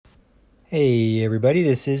Hey everybody,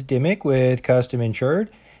 this is Dimmick with Custom Insured,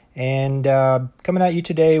 and coming at you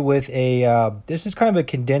today with this is kind of a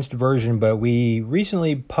condensed version, but we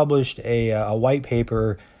recently published a white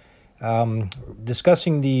paper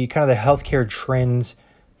discussing the kind of the healthcare trends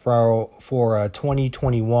for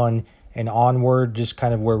 2021 and onward, just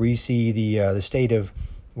kind of where we see the state of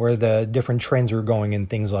where the different trends are going and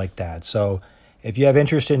things like that. So if you have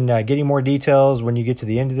interest in getting more details when you get to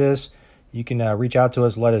the end of this, you can reach out to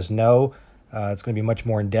us, let us know. It's going to be much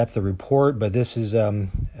more in-depth, the report, but this is kind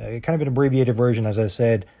of an abbreviated version, as I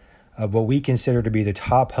said, of what we consider to be the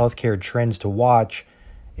top healthcare trends to watch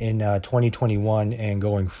in 2021 and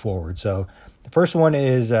going forward. So the first one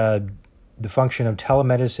is the function of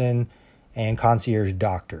telemedicine and concierge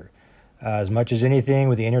doctor. As much as anything,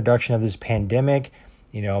 with the introduction of this pandemic,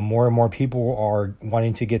 more and more people are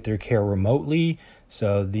wanting to get their care remotely,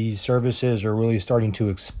 so these services are really starting to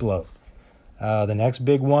explode. The next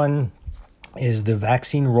big one is the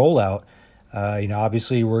vaccine rollout.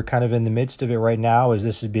 Obviously we're kind of in the midst of it right now as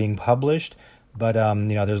this is being published, but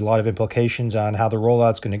there's a lot of implications on how the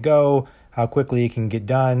rollout's going to go, how quickly it can get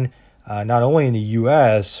done. Not only in the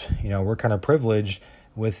U.S., we're kind of privileged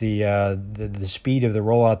with the speed of the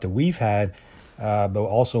rollout that we've had, but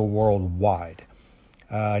also worldwide.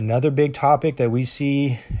 Another big topic that we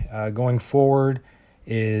see going forward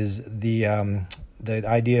is the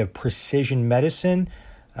idea of precision medicine.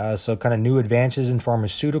 So kind of new advances in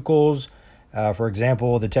pharmaceuticals. For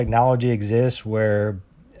example, the technology exists where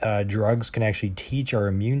drugs can actually teach our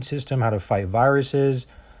immune system how to fight viruses.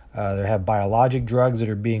 They have biologic drugs that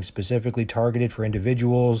are being specifically targeted for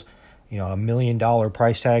individuals. $1 million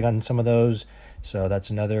price tag on some of those. So that's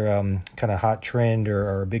another kind of hot trend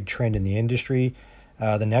or a big trend in the industry.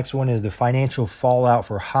 The next one is the financial fallout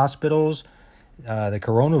for hospitals. The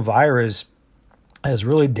coronavirus has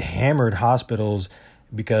really hammered hospitals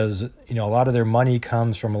because a lot of their money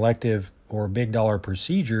comes from elective or big dollar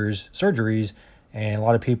surgeries, and a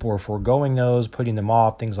lot of people are foregoing those, putting them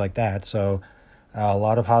off, things like that. So a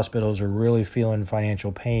lot of hospitals are really feeling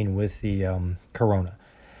financial pain with the corona.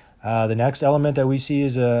 The next element that we see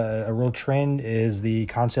is a real trend is the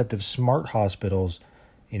concept of smart hospitals.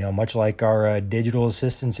 Much like our digital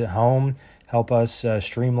assistants at home help us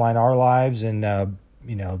streamline our lives and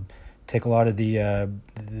take a lot of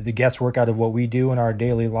the guesswork out of what we do in our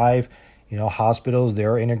daily life. Hospitals,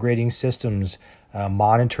 they're integrating systems,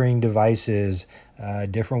 monitoring devices,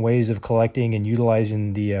 different ways of collecting and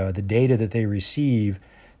utilizing the data that they receive.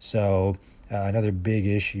 So another big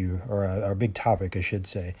issue, or a big topic, I should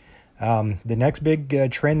say. The next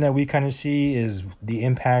big trend that we kind of see is the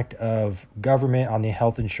impact of government on the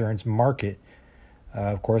health insurance market.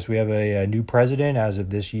 Of course, we have a new president as of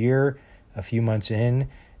this year, a few months in,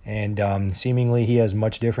 and seemingly he has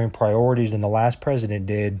much different priorities than the last president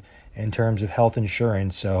did in terms of health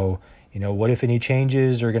insurance. So, what if any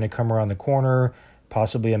changes are going to come around the corner,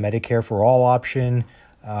 possibly a Medicare for all option?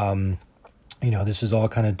 This is all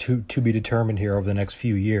kind of to be determined here over the next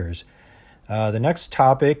few years. The next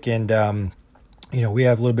topic, and we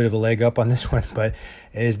have a little bit of a leg up on this one, but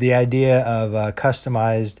is the idea of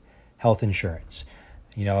customized health insurance.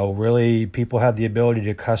 Really people have the ability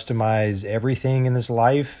to customize everything in this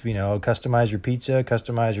life, customize your pizza,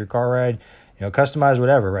 customize your car ride, customize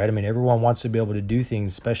whatever, right? I mean, everyone wants to be able to do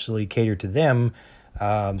things, especially cater to them.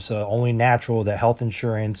 So only natural that health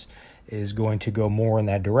insurance is going to go more in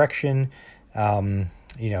that direction.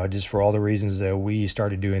 Just for all the reasons that we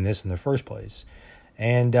started doing this in the first place.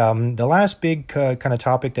 And the last big kind of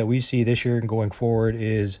topic that we see this year and going forward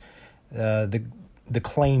is the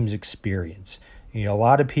claims experience. A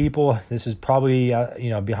lot of people, this is probably,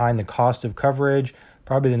 behind the cost of coverage,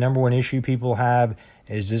 probably the number one issue people have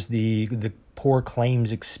is just the poor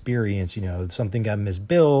claims experience. Something got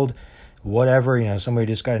misbilled, whatever, somebody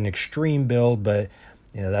just got an extreme bill, but,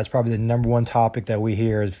 that's probably the number one topic that we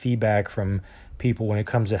hear as feedback from people when it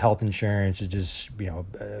comes to health insurance is just,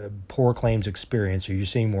 poor claims experience. So you're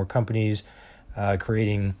seeing more companies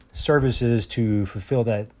creating services to fulfill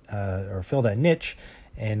that or fill that niche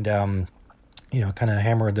and, kind of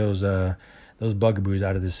hammer those bugaboos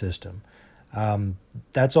out of the system.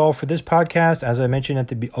 That's all for this podcast. As I mentioned at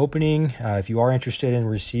the opening, if you are interested in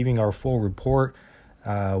receiving our full report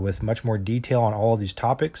with much more detail on all of these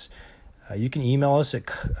topics, you can email us at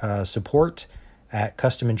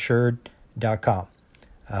support@custominsured.com.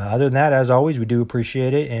 Other than that, as always, we do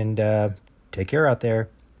appreciate it, and take care out there.